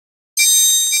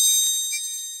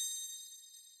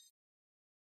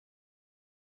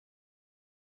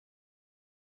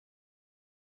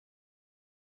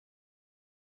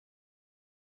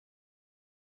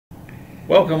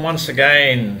Welcome once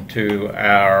again to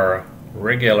our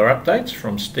regular updates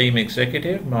from STEAM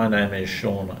Executive. My name is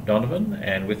Sean Donovan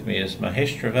and with me is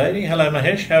Mahesh Trivedi. Hello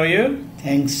Mahesh, how are you?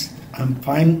 Thanks, I'm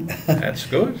fine. That's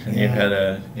good. And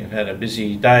you've had a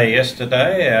busy day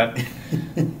yesterday out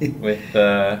with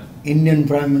Indian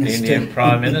Prime the Minister. Indian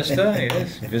Prime Minister,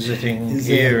 yes, visiting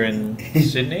here in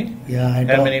Sydney. Yeah,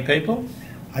 How many people?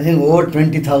 I think over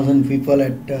 20,000 people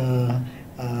at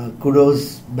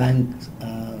Kudos Bank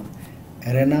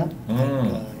Arena.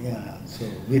 So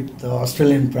with the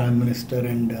Australian Prime Minister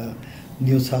and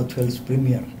New South Wales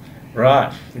Premier.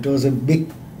 Right. It was a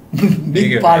big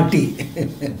party.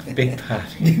 Big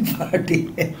party. Big party.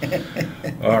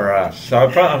 All right. So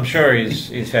I'm sure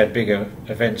he's had bigger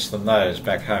events than those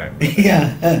back home.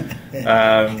 Yeah.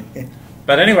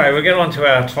 But anyway, we'll get on to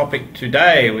our topic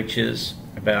today, which is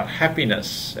about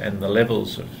happiness and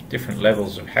the different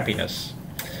levels of happiness.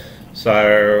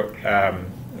 So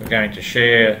we're going to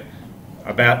share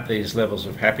about these levels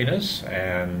of happiness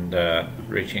and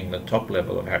reaching the top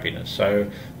level of happiness.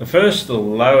 So the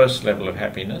lowest level of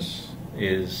happiness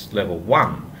is level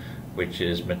 1, which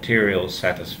is material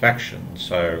satisfaction.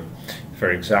 So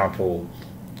for example,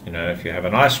 if you have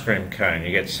an ice cream cone, you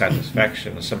get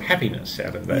satisfaction, there's some happiness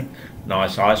out of that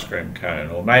nice ice cream cone.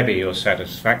 Or maybe your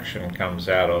satisfaction comes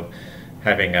out of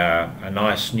having a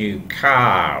nice new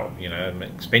car, an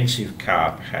expensive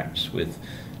car perhaps with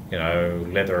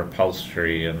leather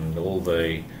upholstery and all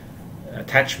the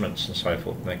attachments and so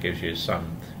forth. And that gives you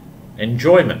some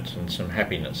enjoyment and some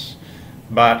happiness.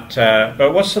 But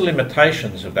what's the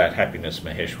limitations of that happiness,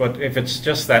 Mahesh? What if it's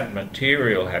just that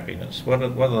material happiness? What are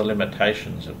the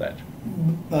limitations of that?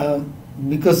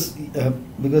 Because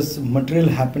material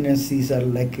happiness is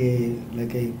like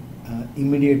a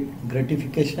immediate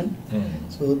gratification.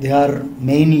 So they are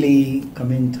mainly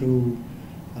coming through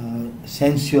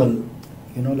sensual,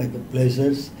 like the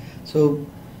pleasures. So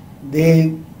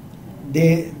they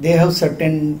have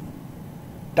certain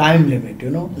time limit,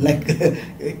 like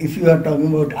if you are talking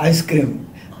about ice cream,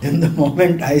 then the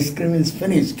moment ice cream is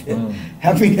finished,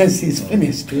 happiness is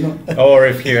finished, Or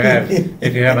if you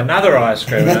have another ice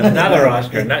cream and another ice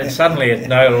cream, suddenly it's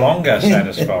no longer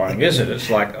satisfying, is it? It's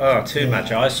like, too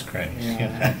much ice cream.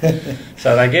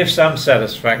 So they give some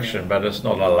satisfaction, but it's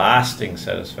not a lasting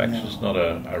satisfaction. It's not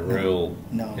a real,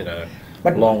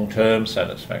 long-term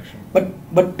satisfaction.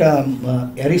 But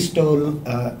Aristotle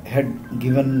had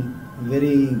given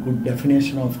very good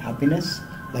definition of happiness.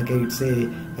 Like it's a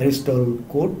Aristotle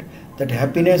quote that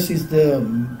happiness is the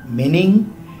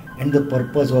meaning and the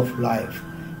purpose of life,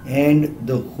 and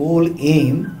the whole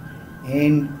aim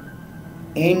and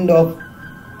end of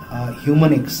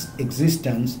human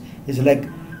existence is like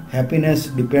happiness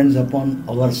depends upon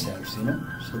ourselves.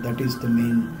 So that is the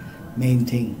main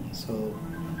thing. So,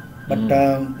 but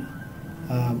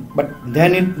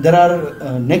then there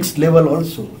are next level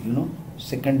also.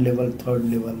 Second level, third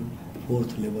level,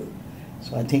 fourth level.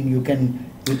 So I think you can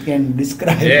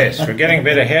describe. Yes, we're getting a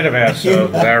bit ahead of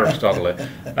ourselves with Aristotle.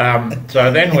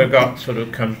 So then we've got sort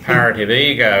of comparative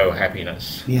ego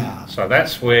happiness. Yeah. So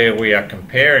that's where we are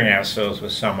comparing ourselves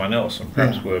with someone else, and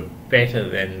perhaps we're better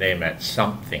than them at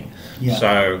something. Yeah.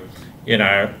 So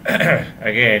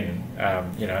again,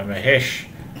 Mahesh.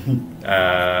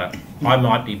 I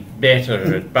might be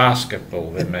better at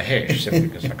basketball than Mahesh simply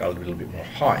because I've got a little bit more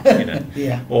height,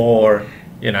 Yeah. Or,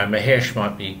 Mahesh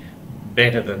might be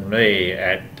better than me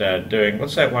at doing,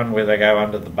 what's that one where they go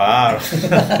under the bar?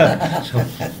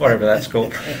 Whatever that's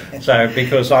called. So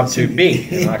because I'm too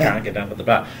big and I can't get under the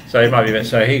bar. So he might be better.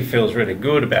 So he feels really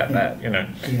good about that,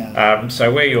 Yeah.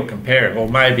 So where you're comparing, or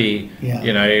maybe,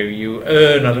 you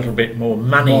earn a little bit more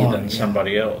money than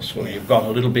somebody else, or you've got a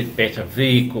little bit better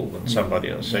vehicle than somebody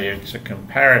else. So it's a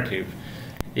comparative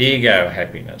ego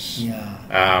happiness.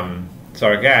 Yeah.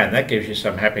 So again, that gives you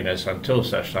some happiness until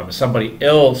such time as somebody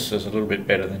else is a little bit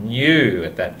better than you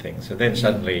at that thing. So then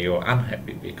suddenly you're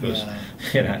unhappy because,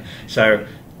 So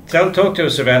talk to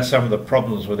us about some of the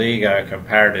problems with ego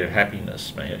comparative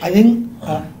happiness, Mahesh.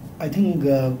 I think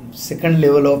second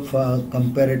level of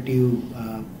comparative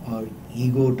or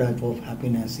ego type of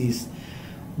happiness is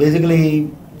basically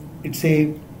it's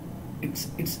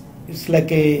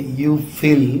like you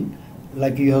feel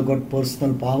like you have got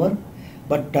personal power.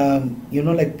 But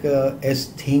as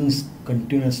things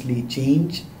continuously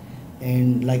change,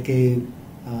 and like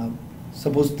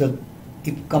suppose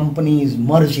if company is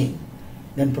merging,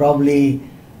 then probably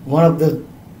one of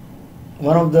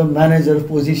the manager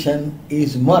position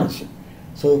is merged.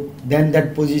 So then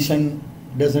that position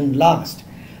doesn't last.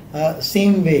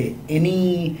 Same way,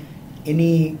 any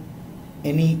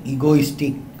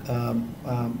egoistic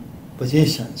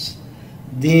possessions,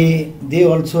 they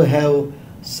also have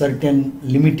certain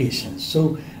limitations.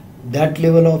 So that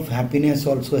level of happiness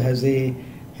also has a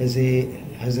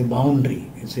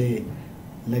boundary. It's a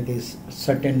like a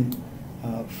certain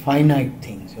finite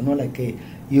things. Like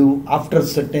you after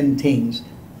certain things,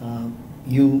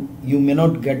 you may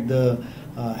not get the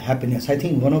happiness. I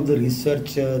think one of the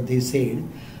research they said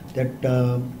that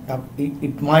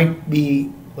it might be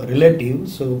relative,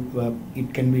 so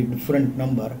it can be different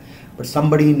number. But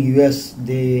somebody in US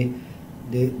they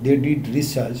did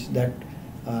research that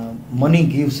money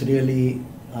gives really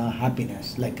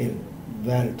happiness, like a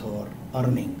wealth or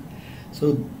earning.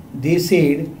 So they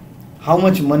said how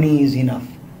much money is enough.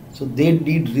 So they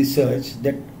did research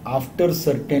that after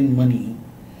certain money,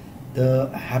 the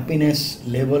happiness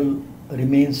level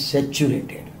remains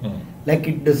saturated, like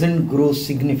it doesn't grow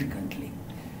significantly.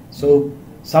 So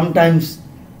sometimes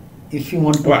if you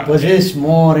want to possess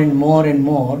more and more and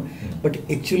more, but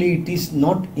actually it is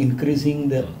not increasing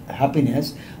the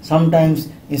happiness. Sometimes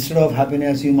instead of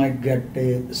happiness you might get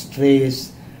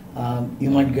stress, you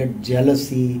might get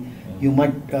jealousy, you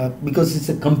might because it's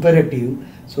a comparative.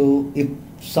 So if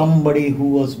somebody who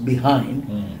was behind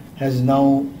has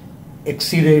now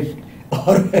exceeded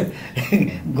or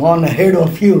gone ahead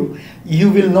of you, you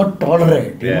will not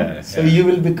tolerate. So you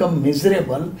will become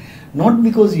miserable, not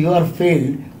because you are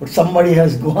failed, but somebody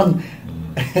has gone.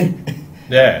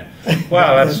 Yeah,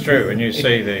 well, that's true. When you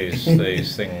see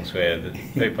these things where the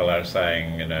people are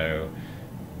saying,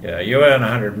 you earn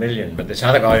 100 million, but this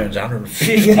other guy earns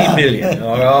 150 million.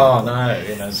 Like, oh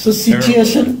no, So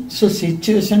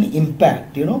situation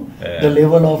impact, the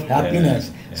level of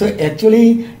happiness. So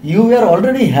actually, you were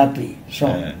already happy,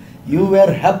 Sean. You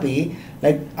were happy,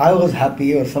 like I was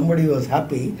happy or somebody was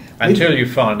happy. Until you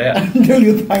find out. Until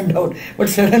you find out. But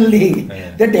suddenly,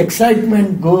 that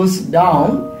excitement goes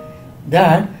down,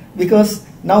 because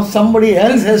now somebody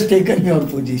else has taken your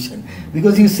position.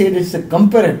 Because you said it's a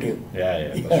comparative.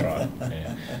 Yeah, that's right.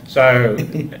 Yeah. So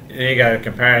there you go,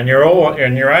 compare, and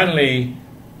you're only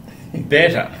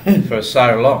better for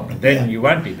so long, then you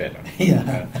won't be better.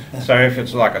 So if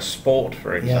it's like a sport,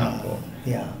 for example,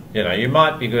 you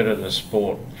might be good at a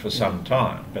sport for some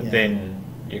time, but then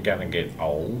you're going to get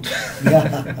old,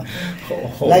 or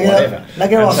whatever.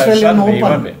 Like an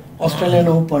Australian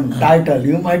Open title,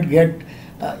 you might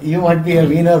be a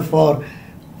winner for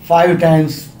 5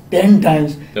 times. 10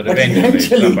 times, but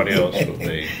eventually somebody else will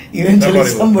be. Eventually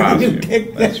somebody will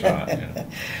take that. That's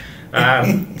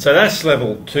right. So that's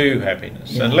level 2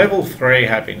 happiness. And level 3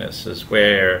 happiness is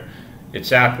where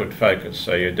it's outward focused.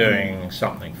 So you're doing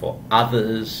something for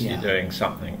others, you're doing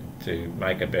something to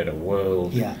make a better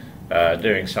world,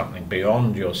 doing something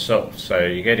beyond yourself. So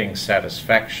you're getting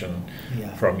satisfaction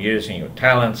from using your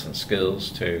talents and skills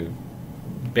to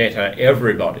better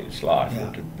everybody's life, or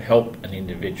to help an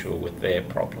individual with their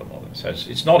problem. So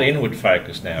it's not inward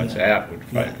focused now; it's outward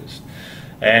focused,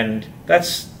 and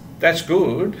that's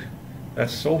good.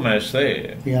 That's almost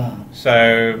there.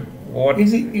 So what?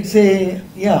 It's a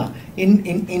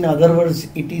In other words,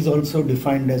 it is also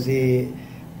defined as a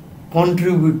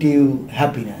contributive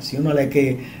happiness. Like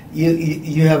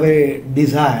you have a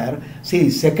desire. See,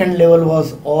 second level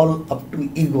was all up to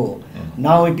ego.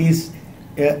 Now it is.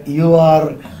 You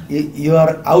are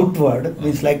outward,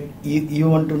 means like you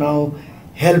want to now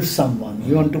help someone,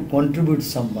 you want to contribute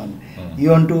someone, you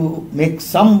want to make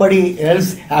somebody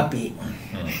else happy.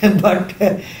 but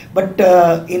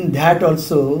in that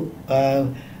also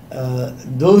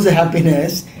those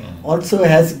happiness also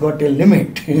has got a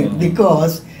limit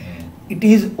because it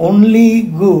is only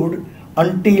good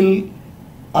until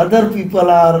other people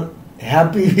are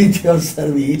happy with your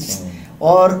service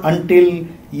or until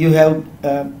you have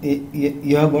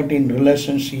got in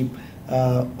relationship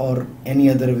or any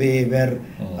other way where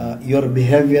your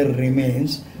behavior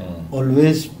remains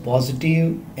always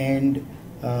positive and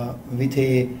with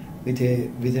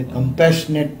a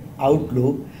compassionate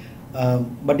outlook.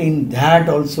 But in that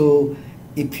also,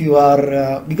 if you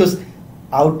are because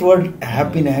outward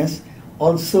happiness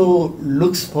also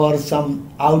looks for some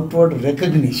outward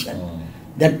recognition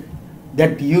that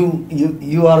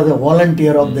you are the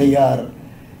volunteer of the year.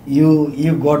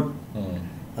 You got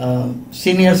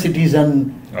senior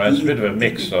citizen. Well, it's a bit of a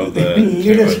mix of the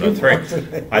 2 and the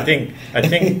 3. I think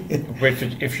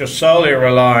if you're solely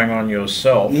relying on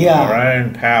yourself, your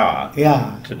own power,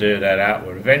 to do that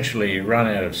outward, eventually you run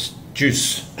out of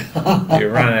juice. You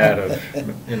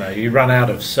run out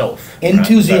of self.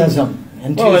 Enthusiasm.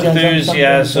 Right?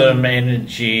 Enthusiasm,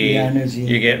 energy.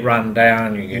 You get run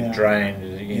down. You get drained.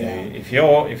 If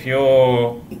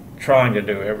you're trying to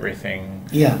do everything.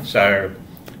 So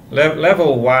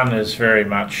level 1 is very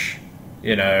much,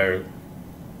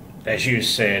 as you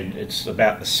said, it's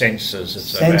about the senses.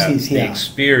 It's Senses, about the yeah.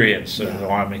 experience of Yeah.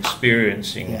 I'm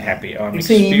experiencing Yeah. happy. I'm It's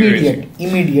experiencing.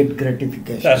 immediate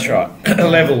gratification. That's right.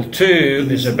 Level 2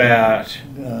 is about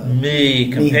me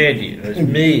me. compared to you.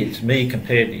 It's me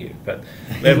compared to you. But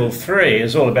level 3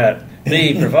 is all about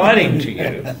me providing to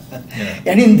you.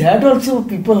 And in that also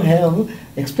people have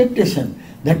expectation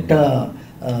that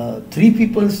three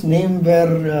people's name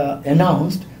were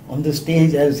announced on the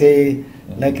stage as a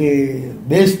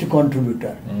best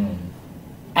contributor.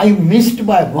 I missed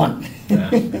by one.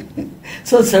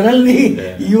 So suddenly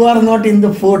you are not in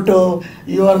the photo,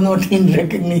 you are not in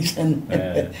recognition.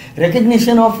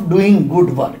 Recognition of doing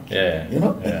good work. Yeah. You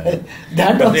know? Yeah.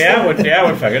 That But also, the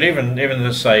outward focus, even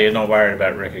let's say you're not worried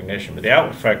about recognition, but the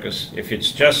outward focus, if you're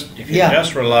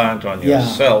just reliant on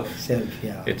yourself,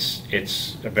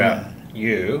 it's about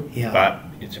you, but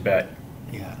it's about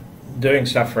doing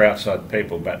stuff for outside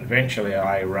people. But eventually,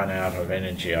 I run out of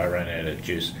energy, I run out of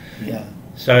juice.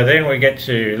 So then we get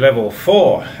to level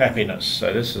 4, happiness.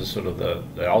 So this is sort of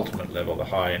the ultimate level, the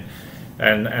high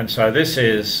end, and so this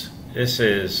is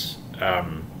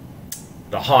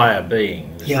the higher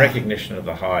being, this recognition of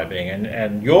the higher being,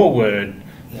 and your word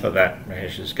for that,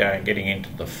 Mahesh, is getting into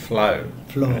the flow.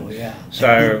 Right?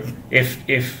 So if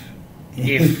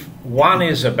 1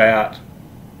 is about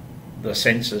the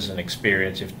senses and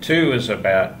experience, if 2 is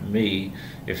about me,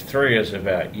 if 3 is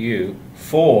about you,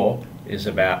 4 is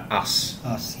about us.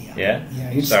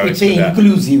 It's, So it's an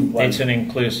inclusive one. It's an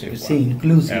inclusive It's one. an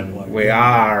inclusive And one. we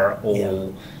are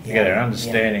all together,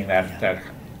 understanding that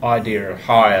idea of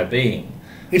higher being.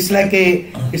 It's like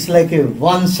a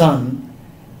one sun,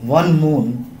 one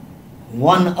moon,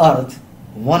 one earth,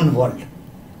 one world.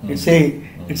 It's a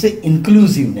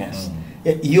inclusiveness.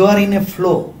 You are in a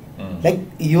flow. Like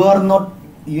you are not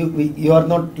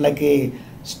like a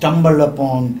stumbled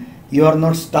upon. You are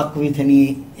not stuck with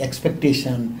any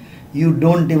expectation. You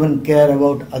don't even care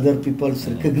about other people's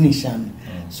recognition.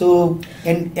 So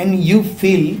and you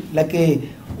feel like a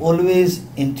always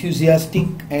enthusiastic,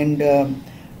 and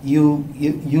you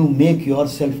make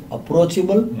yourself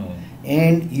approachable,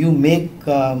 and you make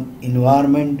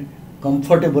environment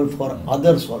comfortable for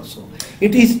others also.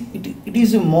 It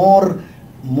is a more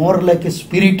like a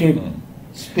spirited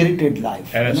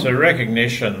life. And it's a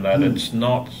recognition that it's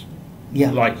not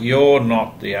like you're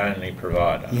not the only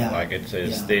provider. Like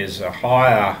there's a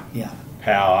higher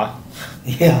power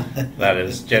that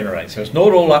is generated. So it's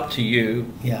not all up to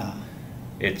you.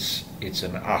 It's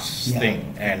an us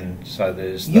thing, and so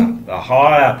there's the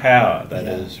higher power that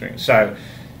is. So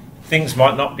things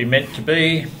might not be meant to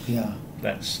be.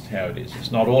 That's how it is.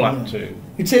 It's not all up to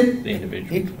the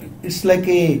individual. It's like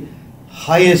a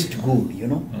highest good,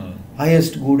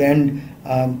 highest good, and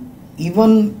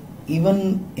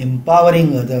even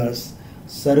empowering others,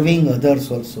 serving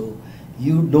others also.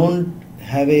 You don't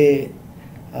have a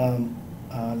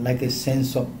like a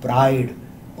sense of pride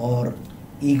or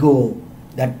ego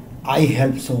that I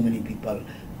help so many people.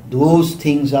 Those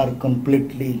things are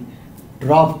completely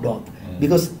dropped off,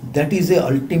 because that is the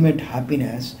ultimate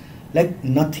happiness. Like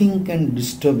nothing can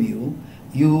disturb you.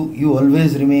 You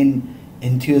always remain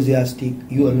enthusiastic.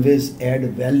 You always add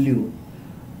value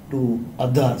to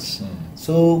others.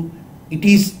 So it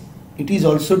is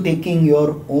also taking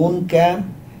your own care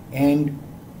and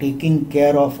taking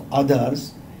care of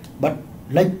others, but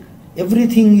like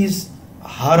everything is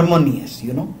harmonious,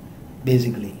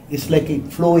 basically. It's like a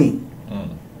flowing.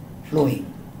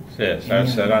 Yes,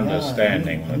 that's that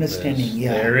understanding.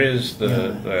 There is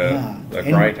the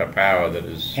greater power that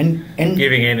is and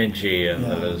giving energy and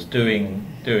that is doing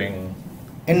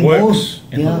and works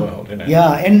in the world. And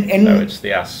so it's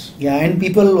the us. And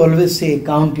people always say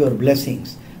count your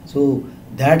blessings. So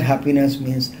that happiness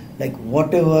means like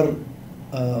whatever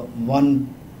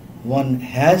one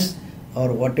has,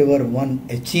 or whatever one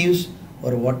achieves,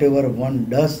 or whatever one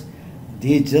does,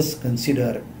 they just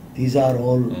consider these are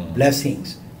all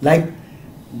blessings. Like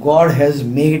God has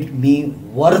made me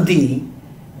worthy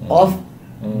of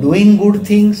doing good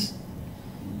things,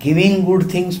 giving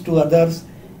good things to others,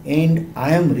 and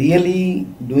I am really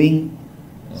doing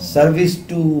service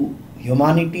to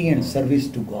humanity and service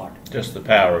to God. Just the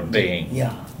power of being.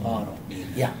 Power of being.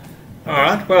 All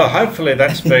right, well, hopefully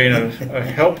that's been a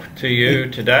help to you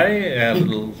today, our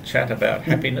little chat about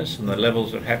happiness and the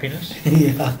levels of happiness.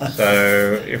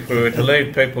 So if we were to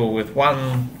leave people with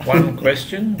one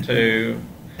question to,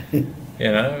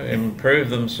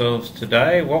 improve themselves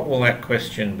today, what will that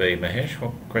question be, Mahesh?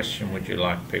 What question would you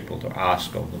like people to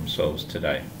ask of themselves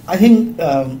today? I think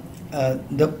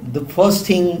the first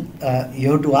thing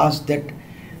you have to ask that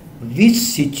which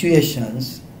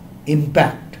situations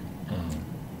impact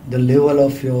the level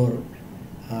of your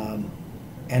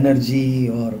energy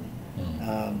or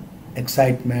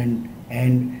excitement,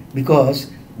 and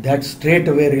because that straight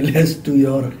away relates to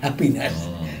your happiness.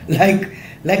 Like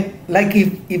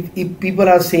if people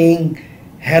are saying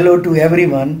hello to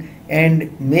everyone, and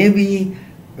maybe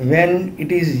when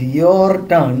it is your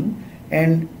turn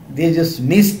and they just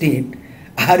missed it,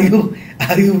 are you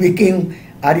becoming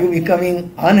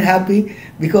unhappy?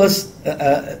 Because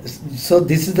so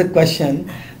this is the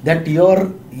question, that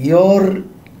your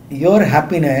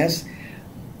happiness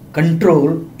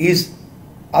control is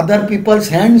other people's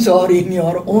hands or in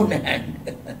your own hand.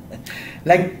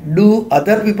 Like, do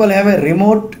other people have a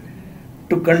remote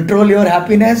to control your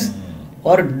happiness,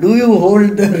 or do you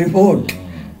hold the remote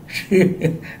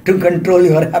to control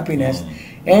your happiness?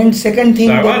 And second thing,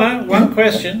 so one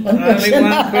question, only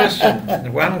one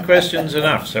question. One question's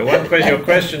enough. So your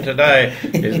question today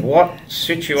is, what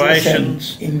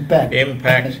situations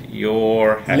impact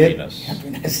your happiness?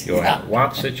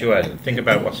 What situation? Think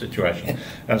about what situation.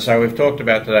 And so we've talked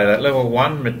about today that level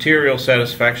 1, material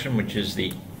satisfaction, which is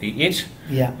the it,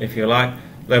 if you like.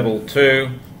 Level 2,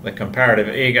 the comparative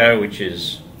ego, which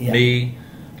is me.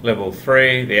 Level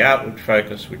 3, the outward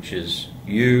focus, which is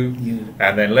you.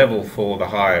 And then level 4, the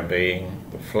higher being,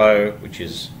 the flow, which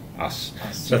is us.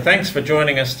 So thanks for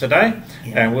joining us today,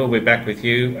 and we'll be back with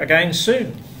you again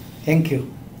soon. Thank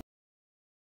you.